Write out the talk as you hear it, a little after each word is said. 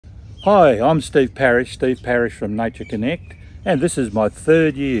Hi, I'm Steve Parish from Nature Connect, and this is my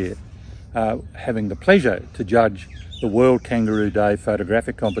third year having the pleasure to judge the World Kangaroo Day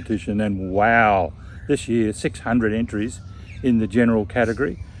photographic competition. And wow, this year 600 entries in the general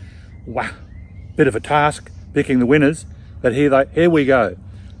category. Wow, bit of a task picking the winners, but here we go.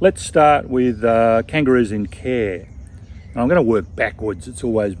 Let's start with kangaroos in care. And I'm going to work backwards. It's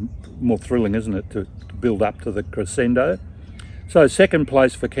always more thrilling, isn't it, to build up to the crescendo. So second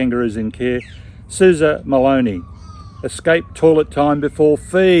place for kangaroos in care, Susa Maloney. Escape toilet time before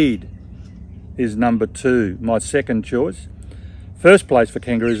feed is number 2, my second choice. First place for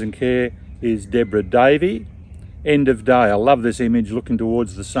kangaroos in care is Deborah Davey. End of day. I love this image looking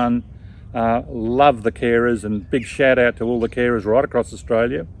towards the sun. Love the carers, and big shout out to all the carers right across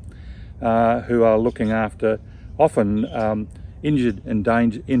Australia who are looking after often injured and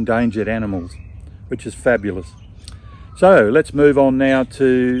endangered animals, which is fabulous. So let's move on now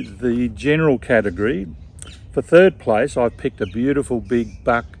to the general category. For third place, I've picked a beautiful big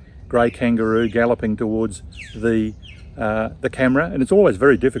buck grey kangaroo galloping towards the camera, and it's always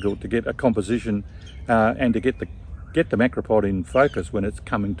very difficult to get a composition and to get the macropod in focus when it's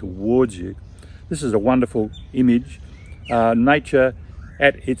coming towards you. This is a wonderful image. Nature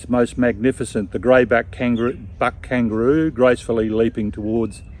at its most magnificent. The grey buck kangaroo gracefully leaping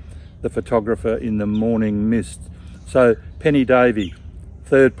towards the photographer in the morning mist. So Penny Davey,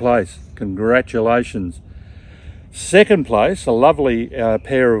 third place, congratulations. Second place, a lovely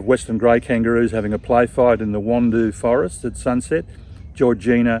pair of western grey kangaroos having a play fight in the Wandoo forest at sunset,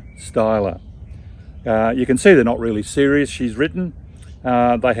 Georgina Styler. You can see they're not really serious, she's written.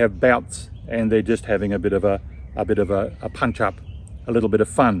 They have bouts and they're just having a bit of a punch up, a little bit of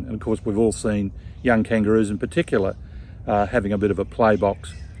fun. And of course we've all seen young kangaroos in particular having a bit of a play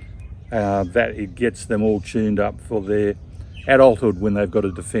box. That it gets them all tuned up for their adulthood when they've got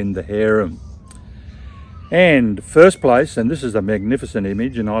to defend the harem. And first place, and this is a magnificent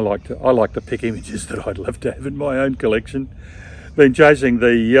image, and I like to pick images that I'd love to have in my own collection. Been chasing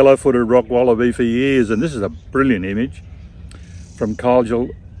the yellow-footed rock wallaby for years, and this is a brilliant image from Kyle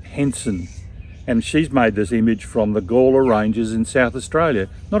Henson, and she's made this image from the Gawler Ranges in South Australia.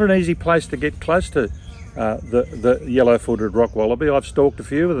 Not an easy place to get close to the yellow-footed rock wallaby. I've stalked a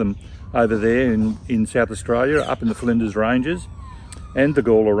few of them over there in South Australia, up in the Flinders Ranges and the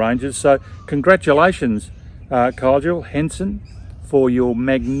Gawler Ranges. So congratulations, Kyle Henson, for your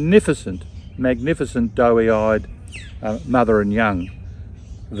magnificent doughy-eyed mother and young,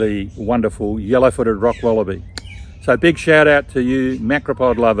 the wonderful yellow-footed rock wallaby. So big shout out to you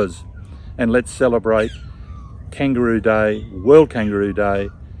macropod lovers, and let's celebrate Kangaroo Day, World Kangaroo Day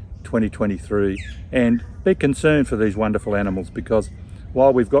 2023, and be concerned for these wonderful animals, because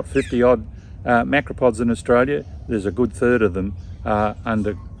while we've got 50 odd macropods in Australia, there's a good third of them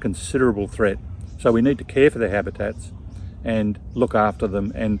under considerable threat. So we need to care for their habitats and look after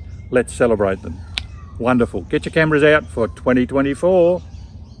them, and let's celebrate them. Wonderful. Get your cameras out for 2024.